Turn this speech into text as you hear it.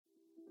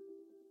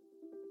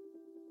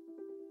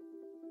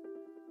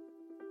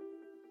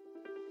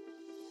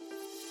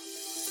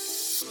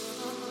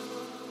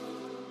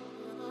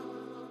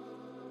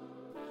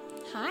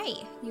Hi,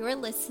 you're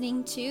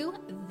listening to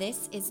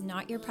This Is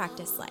Not Your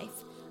Practice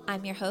Life.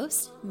 I'm your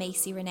host,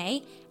 Macy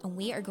Renee, and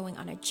we are going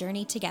on a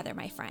journey together,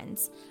 my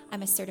friends.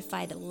 I'm a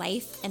certified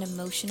life and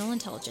emotional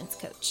intelligence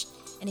coach.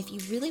 And if you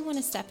really want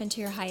to step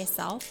into your highest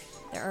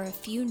self, there are a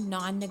few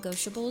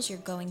non-negotiables you're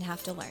going to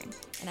have to learn,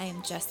 and I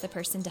am just the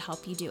person to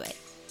help you do it.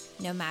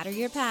 No matter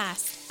your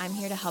past, I'm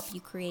here to help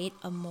you create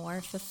a more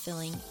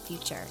fulfilling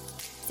future.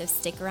 So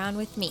stick around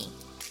with me.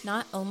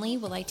 Not only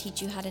will I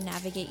teach you how to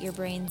navigate your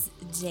brain's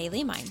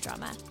daily mind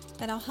drama,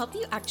 but I'll help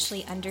you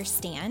actually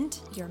understand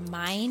your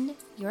mind,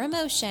 your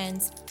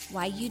emotions,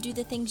 why you do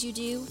the things you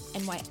do,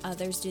 and why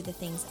others do the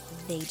things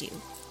they do.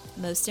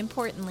 Most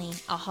importantly,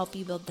 I'll help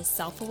you build the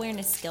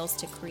self-awareness skills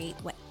to create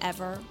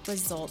whatever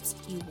results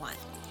you want.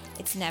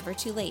 It's never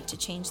too late to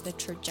change the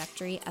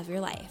trajectory of your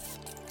life.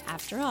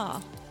 After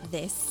all,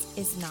 this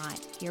is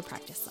not your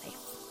practice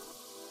life.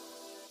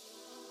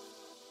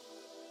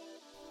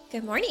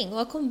 Good morning.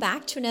 Welcome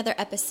back to another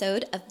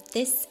episode of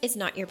This Is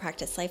Not Your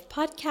Practice Life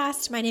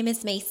podcast. My name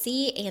is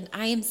Macy, and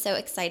I am so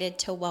excited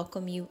to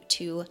welcome you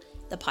to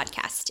the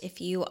podcast.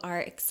 If you are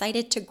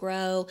excited to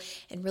grow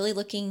and really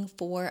looking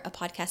for a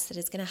podcast that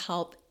is going to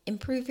help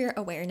improve your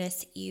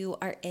awareness, you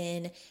are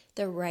in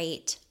the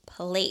right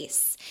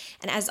place.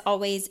 And as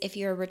always, if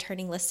you're a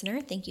returning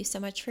listener, thank you so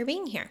much for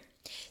being here.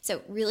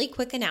 So really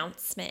quick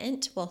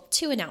announcement,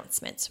 two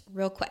announcements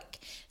real quick.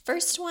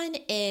 First one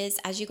is,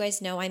 as you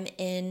guys know, I'm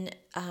in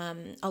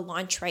a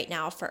launch right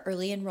now for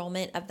early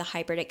enrollment of the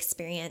hybrid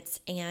experience,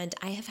 and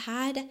I have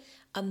had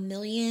a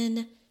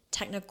million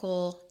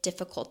technical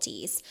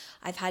difficulties.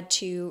 I've had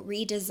to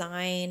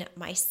redesign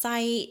my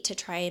site to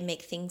try and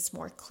make things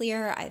more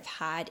clear. I've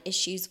had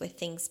issues with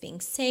things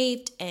being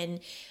saved and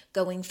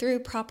going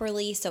through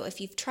properly. So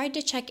if you've tried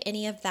to check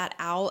any of that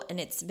out and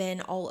it's been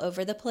all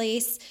over the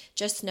place,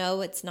 just know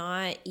it's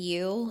not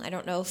you. I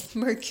don't know if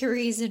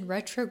Mercury's in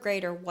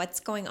retrograde or what's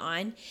going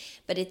on,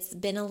 but it's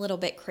been a little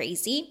bit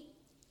crazy.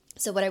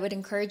 So what I would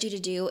encourage you to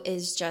do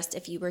is just,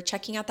 if you were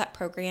checking out that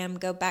program,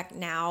 go back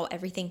now.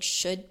 Everything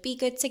should be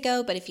good to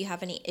go. But if you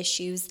have any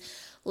issues,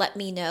 let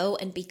me know.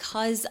 And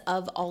because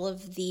of all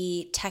of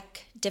the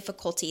tech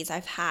difficulties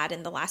I've had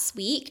in the last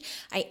week,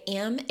 I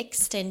am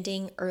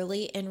extending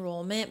early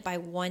enrollment by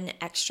 1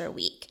 extra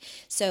week.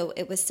 So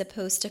it was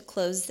supposed to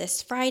close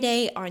this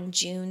Friday on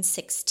June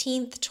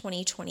 16th,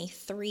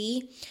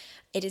 2023.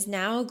 It is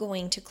now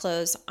going to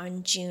close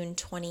on June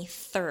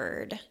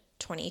 23rd.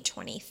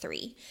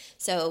 2023.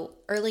 So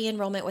early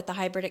enrollment with the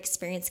hybrid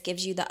experience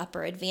gives you the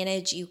upper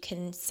advantage. You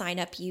can sign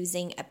up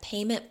using a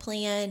payment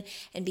plan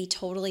and be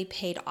totally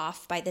paid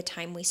off by the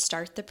time we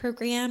start the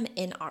program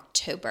in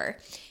October.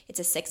 It's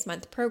a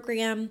 6-month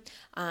program,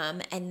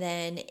 and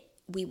then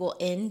we will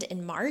end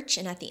in March,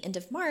 and at the end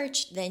of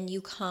March, then you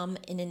come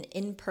in an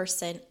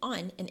in-person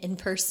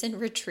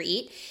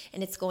retreat,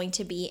 and it's going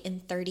to be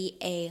in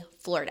 30A,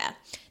 Florida.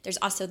 There's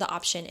also the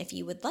option, if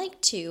you would like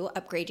to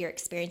upgrade your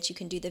experience, you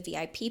can do the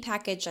VIP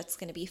package. That's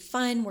going to be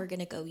fun. We're going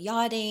to go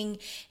yachting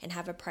and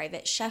have a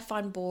private chef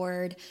on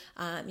board.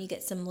 You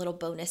get some little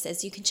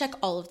bonuses. You can check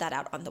all of that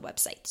out on the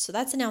website. So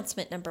that's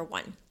announcement number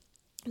 1.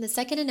 The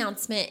second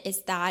announcement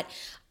is that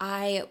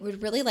I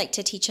would really like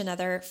to teach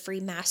another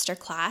free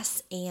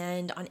masterclass,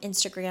 and on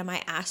Instagram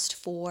I asked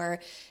for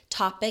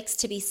topics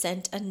to be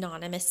sent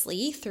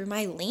anonymously through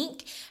my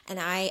link, and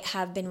I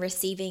have been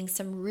receiving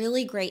some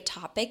really great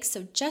topics.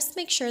 So just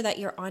make sure that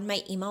you're on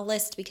my email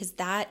list, because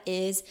that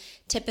is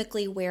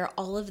typically where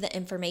all of the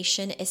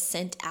information is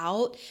sent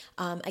out.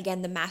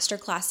 Again, the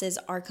masterclasses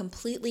are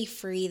completely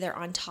free. They're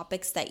on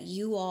topics that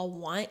you all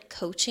want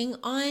coaching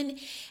on,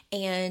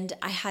 and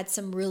I had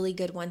some really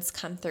good ones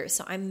come through.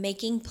 So I'm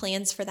making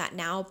plans for that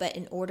now, but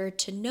in order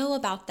to know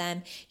about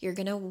them, you're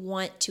going to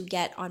want to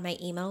get on my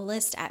email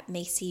list at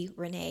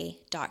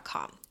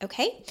macyrenee.com.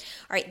 Okay? All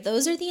right,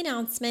 those are the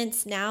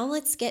announcements. Now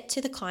let's get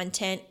to the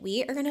content.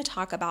 We are going to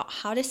talk about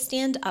how to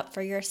stand up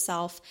for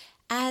yourself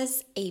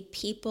as a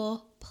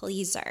people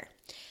pleaser.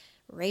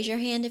 Raise your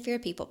hand if you're a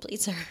people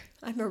pleaser.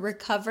 I'm a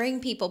recovering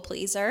people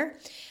pleaser.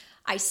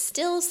 I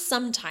still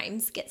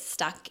sometimes get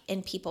stuck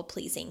in people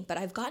pleasing, but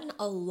I've gotten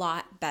a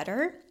lot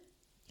better.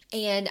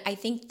 And I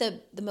think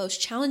the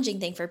most challenging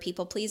thing for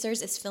people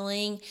pleasers is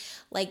feeling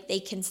like they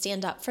can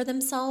stand up for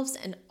themselves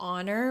and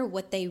honor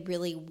what they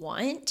really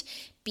want,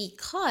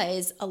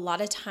 because a lot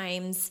of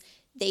times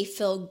they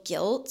feel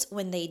guilt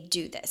when they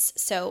do this.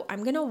 So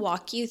I'm going to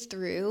walk you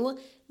through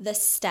the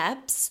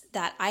steps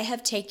that I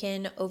have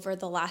taken over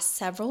the last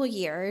several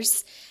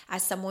years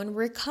as someone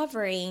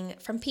recovering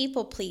from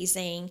people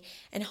pleasing,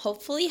 and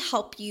hopefully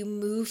help you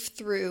move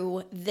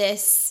through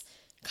this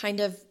kind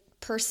of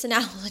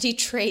personality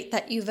trait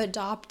that you've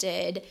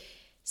adopted,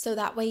 so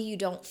that way you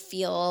don't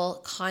feel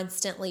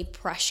constantly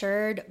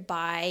pressured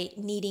by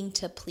needing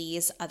to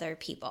please other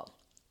people.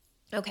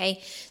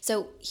 Okay,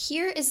 so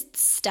here is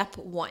step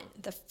 1.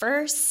 The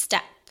first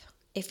step,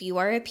 if you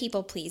are a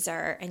people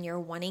pleaser and you're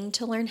wanting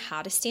to learn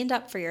how to stand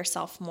up for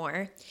yourself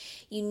more,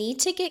 you need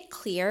to get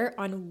clear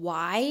on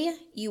why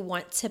you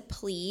want to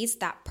please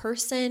that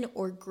person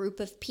or group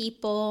of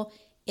people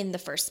in the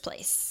first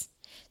place.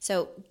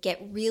 So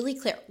get really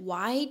clear.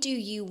 Why do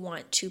you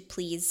want to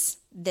please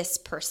this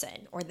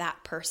person or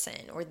that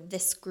person or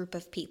this group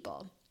of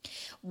people?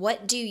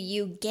 What do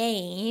you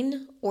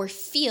gain or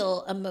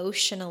feel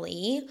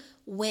emotionally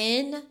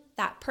when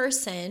that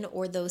person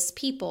or those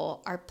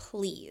people are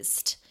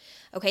pleased?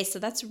 Okay, so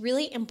that's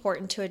really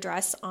important to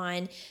address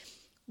on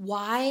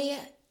why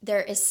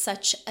there is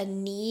such a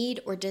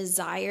need or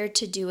desire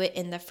to do it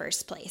in the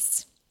first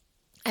place.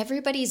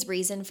 Everybody's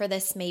reason for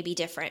this may be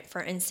different.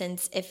 For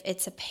instance, if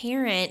it's a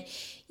parent,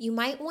 you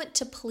might want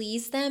to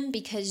please them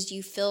because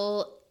you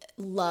feel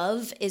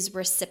love is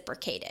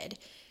reciprocated.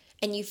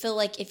 And you feel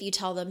like if you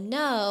tell them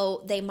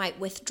no, they might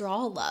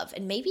withdraw love.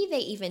 And maybe they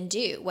even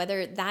do,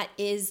 whether that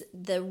is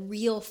the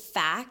real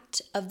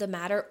fact of the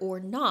matter or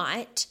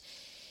not.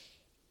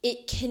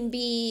 It can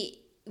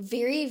be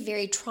very,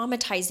 very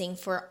traumatizing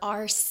for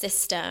our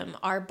system,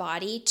 our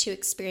body, to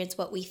experience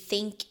what we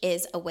think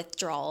is a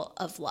withdrawal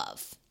of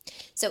love.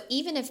 So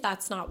even if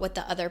that's not what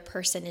the other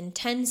person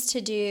intends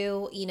to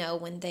do,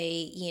 when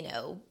they,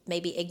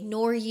 maybe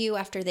ignore you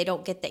after they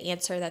don't get the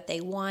answer that they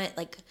want,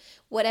 like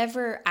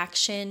whatever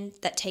action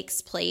that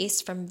takes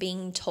place from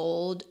being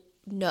told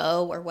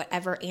no or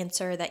whatever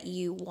answer that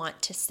you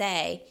want to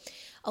say,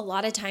 a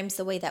lot of times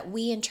the way that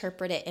we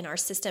interpret it in our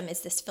system is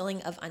this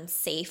feeling of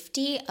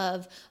unsafety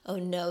of, oh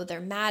no, they're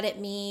mad at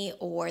me,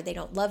 or they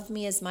don't love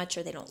me as much,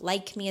 or they don't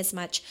like me as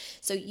much.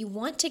 So you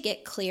want to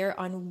get clear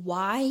on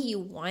why you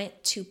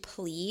want to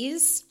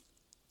please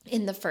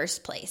in the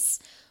first place.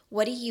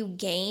 What do you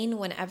gain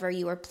whenever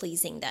you are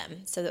pleasing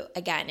them? So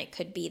again, it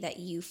could be that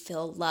you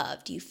feel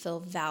loved, you feel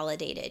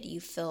validated, you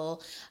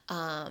feel,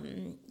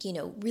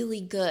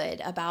 really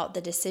good about the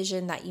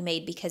decision that you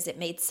made because it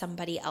made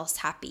somebody else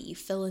happy. You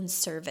feel in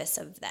service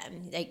of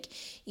them,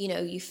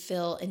 you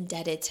feel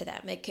indebted to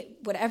them.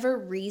 Whatever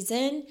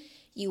reason,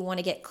 you want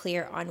to get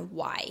clear on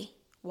why.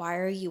 Why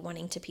are you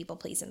wanting to people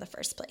please in the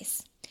first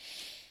place?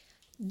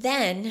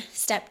 Then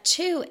step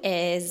 2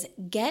 is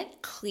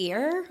get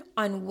clear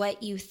on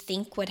what you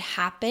think would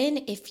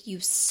happen if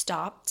you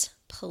stopped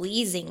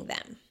pleasing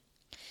them.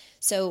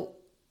 So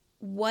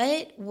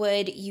what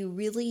would you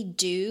really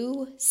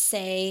do,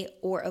 say,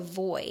 or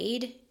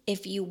avoid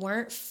if you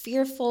weren't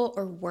fearful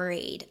or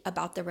worried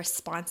about the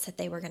response that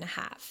they were going to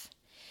have?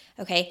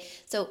 Okay,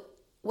 so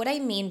what I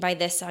mean by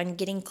this, on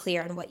getting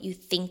clear on what you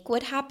think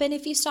would happen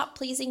if you stop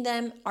pleasing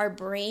them, our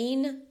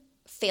brain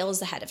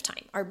fails ahead of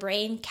time. Our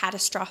brain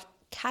catastrophizes.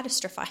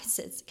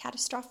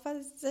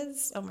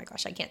 Oh my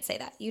gosh, I can't say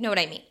that. You know what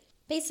I mean.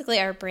 Basically,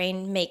 our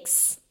brain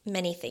makes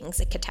many things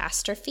a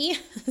catastrophe.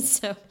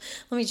 So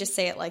let me just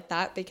say it like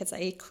that because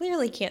I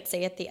clearly can't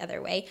say it the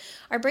other way.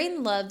 Our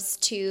brain loves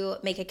to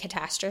make a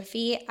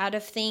catastrophe out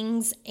of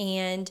things,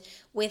 and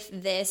with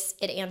this,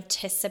 it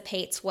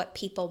anticipates what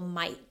people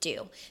might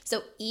do.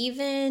 So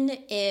even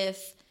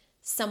if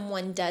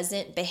someone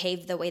doesn't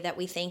behave the way that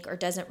we think or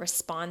doesn't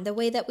respond the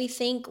way that we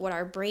think, what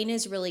our brain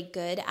is really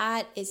good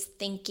at is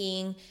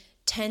thinking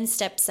 10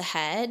 steps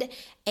ahead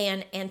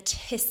and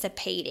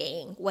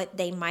anticipating what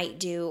they might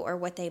do or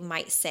what they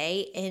might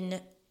say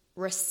in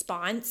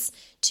response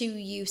to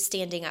you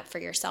standing up for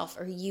yourself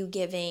or you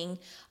giving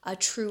a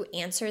true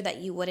answer that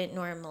you wouldn't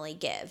normally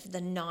give,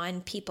 the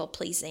non-people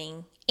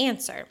pleasing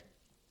answer.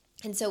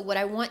 And so what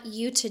I want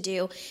you to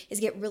do is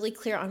get really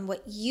clear on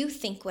what you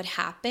think would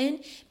happen,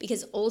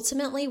 because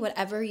ultimately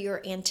whatever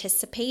you're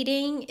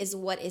anticipating is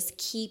what is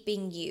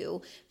keeping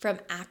you from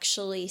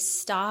actually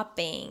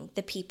stopping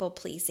the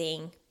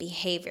people-pleasing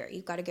behavior.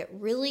 You've got to get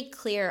really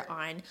clear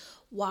on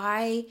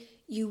why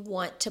you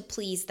want to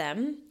please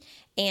them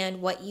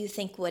and what you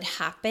think would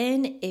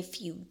happen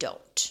if you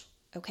don't.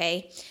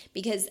 Okay?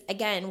 Because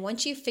again,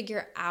 once you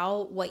figure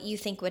out what you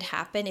think would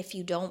happen if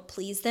you don't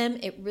please them,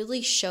 it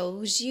really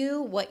shows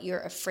you what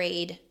you're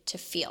afraid to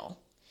feel.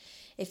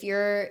 If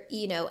you're,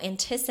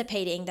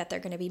 anticipating that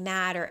they're going to be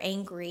mad or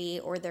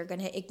angry, or they're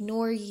going to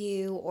ignore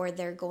you, or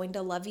they're going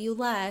to love you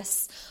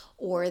less,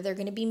 or they're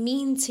going to be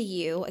mean to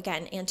you,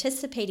 again,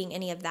 anticipating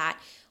any of that,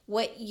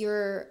 what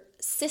your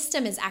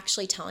system is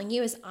actually telling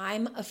you is,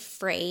 I'm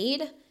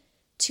afraid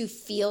to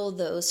feel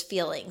those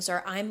feelings,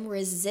 or I'm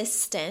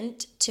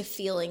resistant to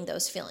feeling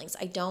those feelings.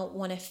 I don't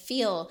want to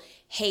feel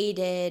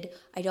hated.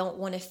 I don't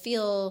want to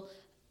feel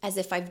as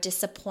if I've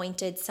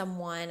disappointed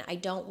someone. I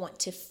don't want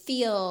to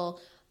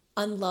feel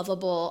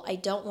unlovable. I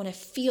don't want to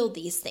feel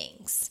these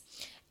things.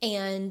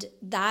 And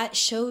that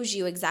shows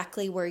you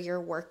exactly where your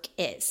work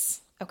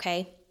is,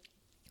 okay?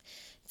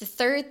 The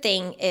third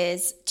thing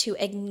is to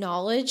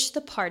acknowledge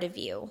the part of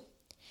you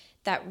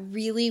that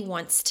really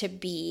wants to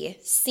be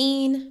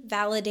seen,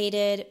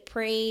 validated,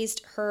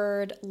 praised,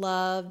 heard,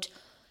 loved.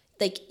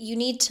 Like, you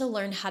need to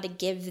learn how to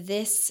give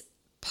this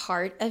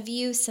part of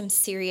you some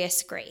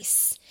serious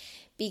grace.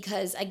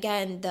 Because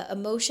again, the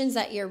emotions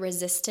that you're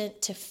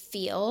resistant to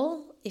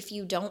feel if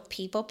you don't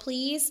people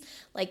please,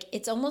 like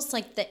it's almost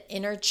like the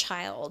inner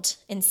child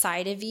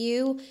inside of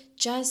you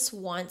just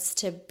wants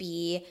to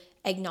be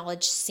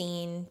acknowledged,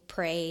 seen,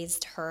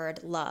 praised,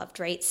 heard, loved,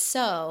 right?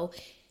 So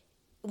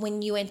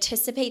when you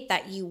anticipate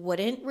that you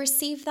wouldn't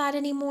receive that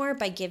anymore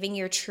by giving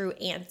your true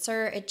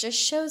answer, it just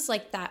shows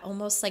like that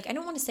almost like, I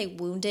don't want to say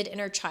wounded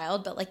inner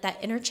child, but like that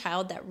inner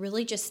child that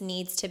really just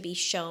needs to be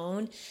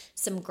shown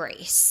some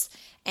grace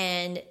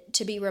and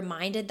to be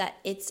reminded that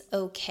it's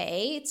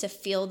okay to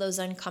feel those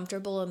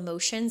uncomfortable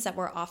emotions that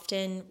we're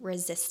often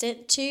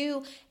resistant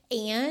to,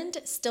 and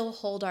still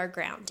hold our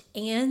ground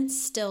and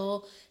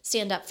still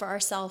stand up for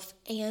ourselves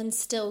and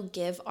still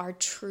give our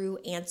true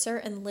answer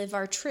and live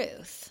our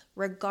truth,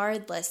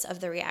 regardless of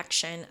the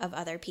reaction of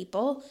other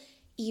people,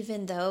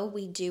 even though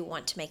we do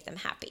want to make them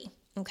happy.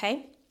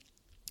 Okay?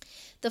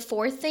 The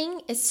fourth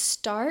thing is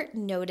start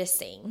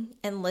noticing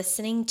and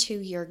listening to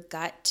your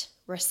gut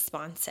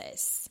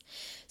responses.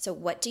 So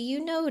what do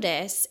you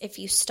notice if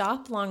you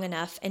stop long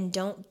enough and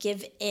don't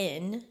give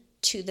in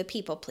to the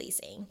people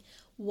pleasing?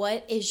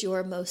 What is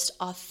your most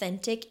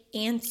authentic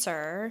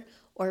answer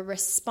or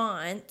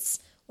response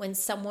when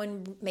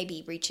someone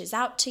maybe reaches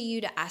out to you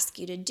to ask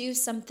you to do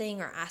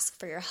something or ask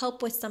for your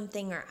help with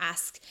something or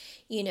ask,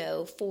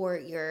 for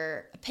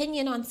your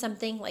opinion on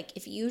something? Like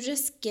if you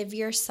just give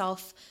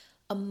yourself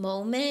a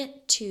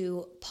moment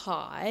to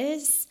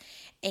pause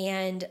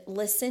and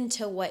listen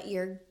to what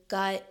your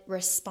gut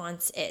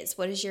response is.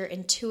 What is your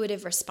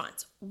intuitive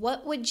response?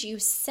 What would you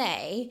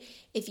say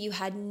if you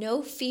had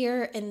no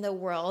fear in the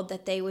world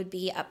that they would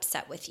be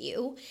upset with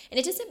you? And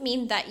it doesn't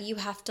mean that you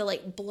have to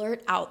like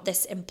blurt out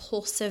this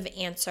impulsive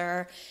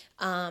answer,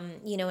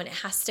 and it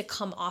has to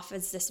come off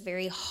as this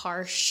very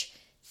harsh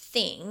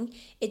thing.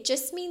 It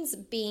just means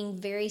being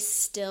very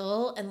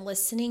still and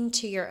listening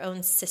to your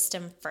own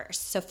system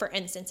first. So for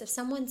instance, if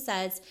someone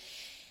says,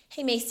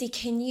 "Hey Macy,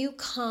 can you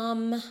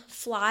come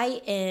fly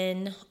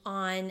in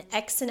on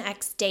X and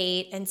X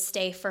date and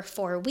stay for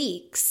 4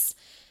 weeks?"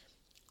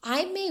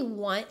 I may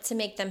want to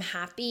make them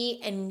happy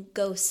and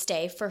go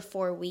stay for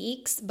 4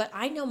 weeks, but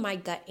I know my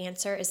gut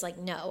answer is like,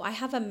 no, I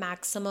have a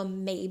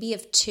maximum maybe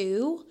of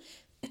 2,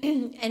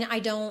 and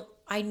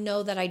I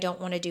know that I don't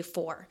want to do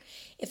 4.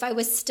 If I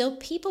was still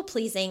people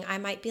pleasing, I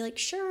might be like,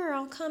 sure,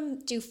 I'll come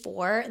do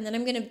 4, and then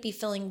I'm going to be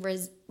feeling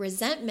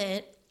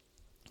resentment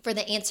for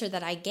the answer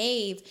that I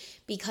gave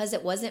because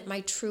it wasn't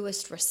my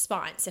truest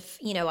response. If,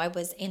 I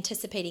was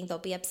anticipating they'll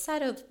be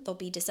upset or there'll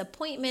be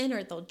disappointment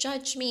or they'll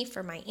judge me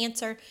for my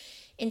answer.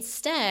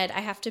 Instead,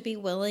 I have to be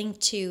willing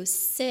to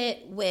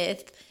sit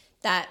with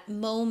that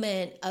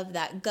moment of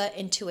that gut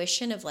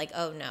intuition of like,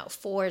 oh no,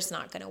 4 is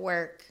not going to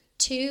work.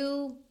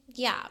 2,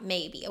 yeah,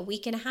 maybe. A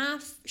week and a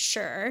half,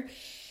 sure.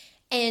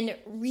 And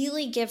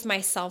really give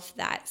myself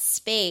that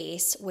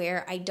space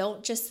where I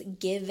don't just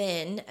give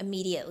in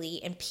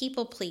immediately and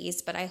people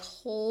please, but I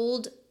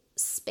hold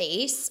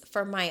space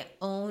for my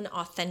own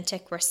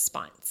authentic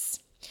response.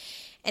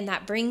 And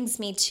that brings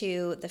me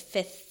to the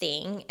 5th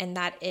thing, and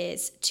that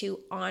is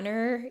to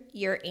honor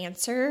your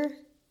answer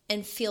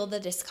and feel the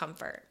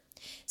discomfort.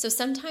 So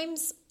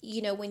sometimes,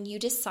 when you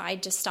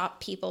decide to stop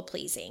people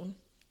pleasing,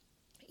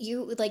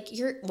 and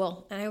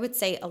I would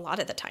say a lot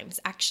of the times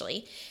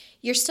actually,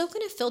 you're still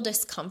going to feel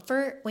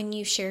discomfort when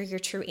you share your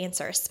true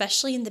answer,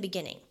 especially in the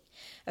beginning.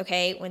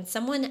 Okay? When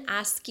someone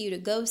asks you to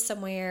go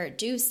somewhere,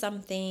 do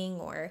something,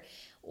 or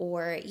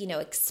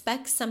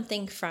expect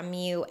something from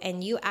you,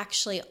 and you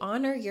actually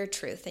honor your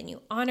truth and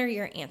you honor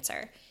your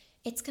answer,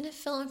 it's going to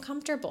feel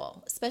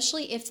uncomfortable,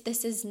 especially if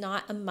this is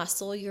not a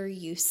muscle you're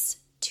used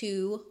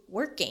to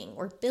working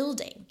or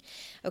building.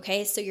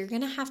 Okay, so you're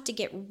going to have to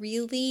get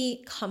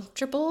really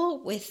comfortable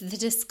with the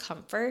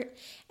discomfort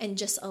and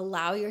just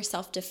allow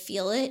yourself to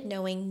feel it,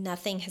 knowing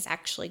nothing has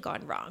actually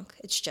gone wrong.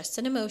 It's just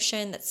an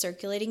emotion that's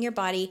circulating your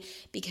body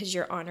because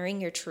you're honoring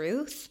your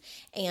truth,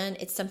 and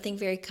it's something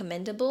very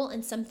commendable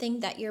and something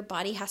that your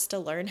body has to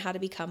learn how to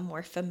become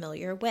more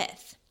familiar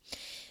with.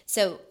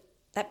 So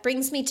that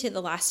brings me to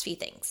the last few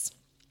things.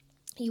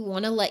 You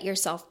want to let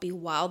yourself be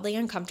wildly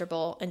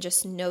uncomfortable and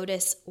just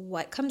notice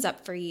what comes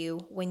up for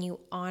you when you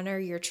honor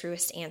your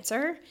truest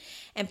answer,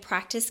 and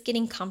practice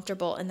getting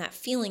comfortable in that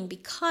feeling,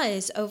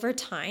 because over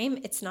time,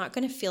 it's not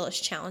going to feel as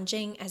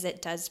challenging as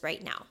it does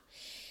right now.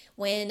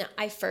 When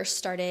I first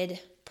started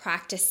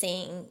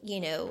practicing,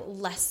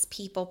 less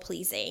people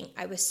pleasing,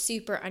 I was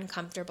super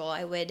uncomfortable.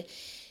 I would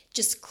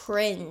just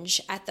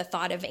cringe at the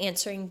thought of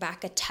answering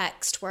back a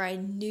text where I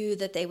knew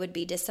that they would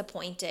be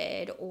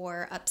disappointed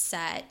or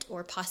upset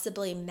or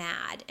possibly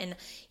mad. And,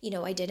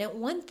 I didn't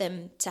want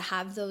them to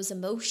have those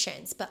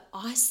emotions. But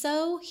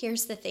also,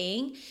 here's the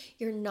thing,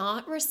 you're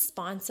not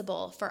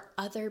responsible for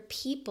other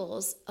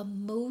people's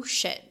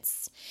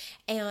emotions.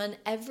 And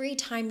every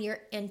time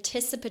you're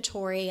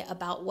anticipatory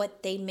about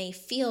what they may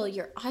feel,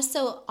 you're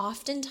also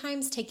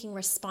oftentimes taking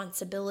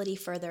responsibility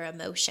for their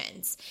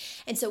emotions.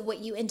 And so what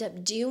you end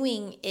up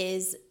doing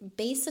is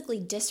basically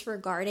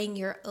disregarding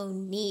your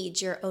own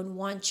needs, your own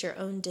wants, your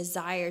own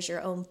desires,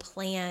 your own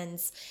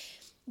plans,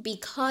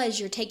 because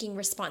you're taking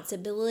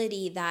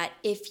responsibility that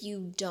if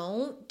you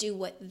don't do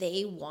what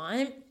they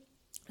want,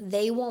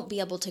 they won't be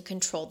able to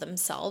control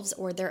themselves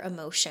or their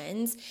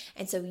emotions.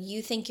 And so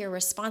you think you're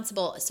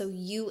responsible. So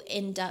you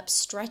end up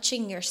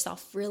stretching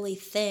yourself really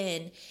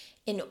thin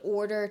in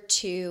order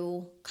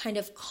to kind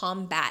of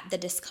combat the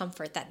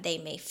discomfort that they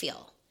may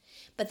feel.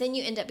 But then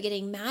you end up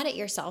getting mad at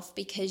yourself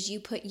because you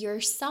put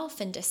yourself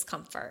in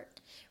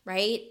discomfort,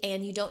 right?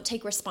 And you don't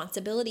take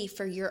responsibility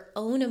for your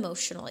own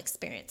emotional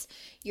experience.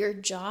 Your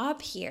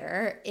job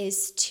here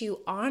is to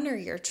honor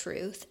your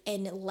truth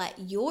and let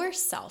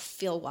yourself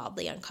feel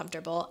wildly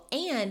uncomfortable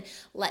and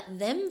let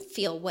them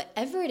feel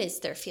whatever it is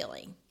they're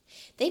feeling.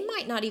 They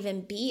might not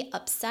even be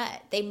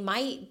upset. They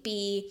might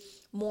be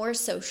more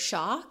so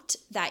shocked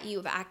that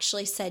you've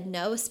actually said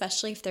no,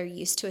 especially if they're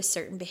used to a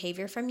certain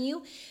behavior from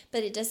you.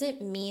 But it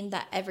doesn't mean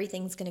that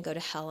everything's going to go to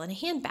hell in a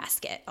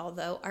handbasket,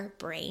 although our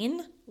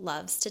brain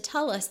loves to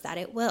tell us that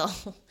it will.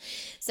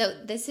 So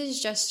this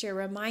is just your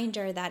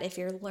reminder that if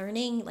you're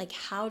learning like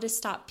how to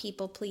stop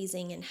people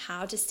pleasing and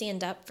how to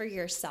stand up for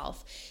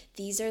yourself,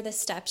 these are the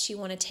steps you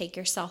want to take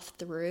yourself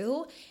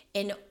through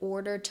in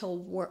order to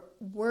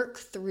work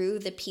through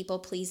the people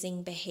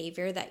pleasing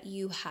behavior that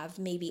you have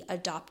maybe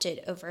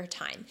adopted over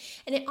time.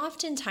 And it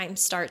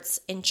oftentimes starts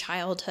in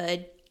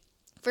childhood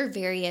for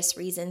various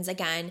reasons.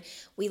 Again,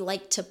 we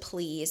like to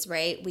please,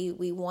 right?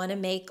 We want to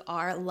make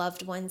our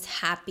loved ones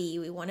happy.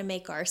 We want to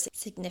make our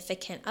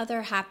significant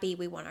other happy.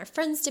 We want our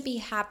friends to be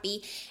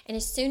happy. And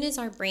as soon as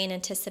our brain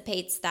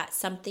anticipates that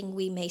something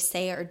we may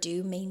say or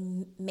do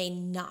may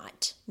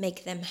not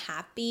make them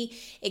happy,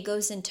 it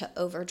goes into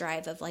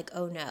overdrive of like,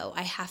 oh no,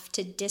 I have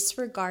to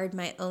disregard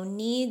my own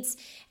needs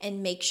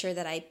and make sure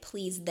that I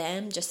please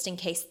them just in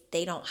case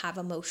they don't have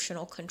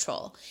emotional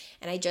control.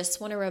 And I just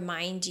want to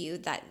remind you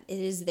that it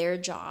is their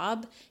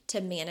job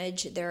to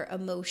manage their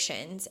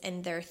emotions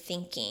and their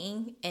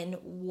thinking and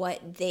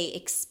what they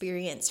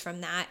experience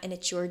from that. And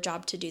it's your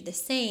job to do the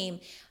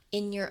same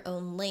in your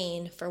own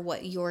lane for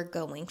what you're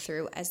going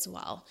through as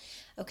well.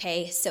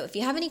 Okay, so if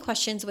you have any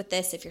questions with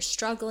this, if you're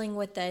struggling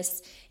with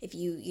this, if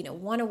you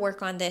want to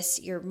work on this,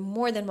 you're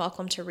more than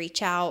welcome to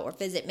reach out or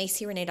visit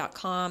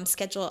MacyRenee.com,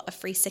 schedule a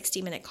free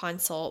 60-minute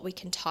consult. We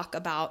can talk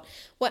about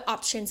what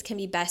options can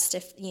be best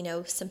if,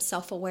 some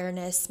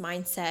self-awareness,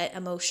 mindset,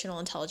 emotional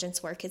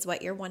intelligence work is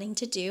what you're wanting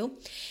to do.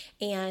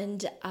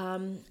 And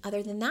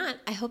other than that,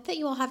 I hope that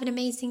you all have an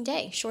amazing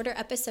day. Shorter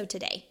episode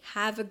today.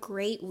 Have a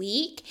great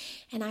week,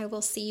 and I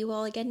will see you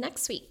all again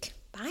next week.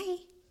 Bye.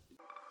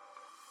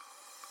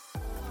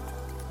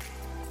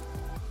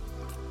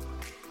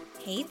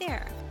 Hey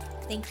there.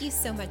 Thank you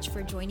so much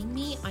for joining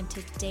me on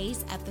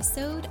today's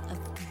episode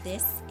of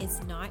This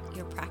Is Not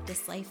Your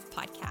Practice Life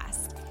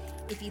podcast.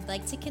 If you'd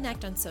like to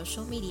connect on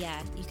social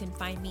media, you can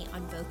find me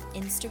on both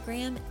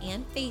Instagram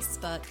and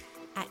Facebook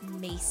at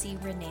Macy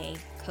Renee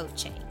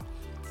Coaching.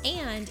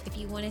 And if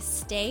you want to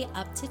stay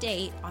up to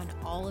date on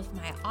all of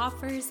my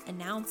offers,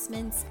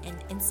 announcements, and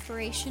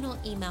inspirational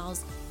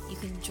emails, you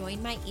can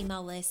join my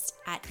email list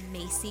at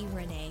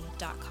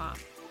MacyRenee.com.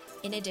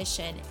 In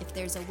addition, if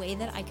there's a way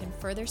that I can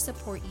further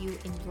support you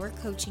in your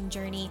coaching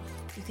journey,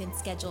 you can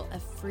schedule a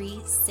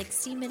free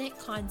 60-minute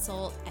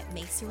consult at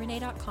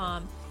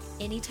MacyRenee.com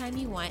anytime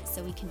you want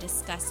so we can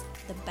discuss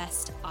the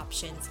best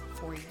options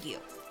for you.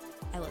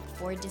 I look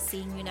forward to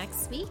seeing you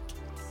next week,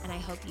 and I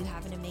hope you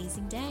have an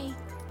amazing day.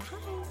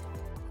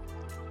 Bye.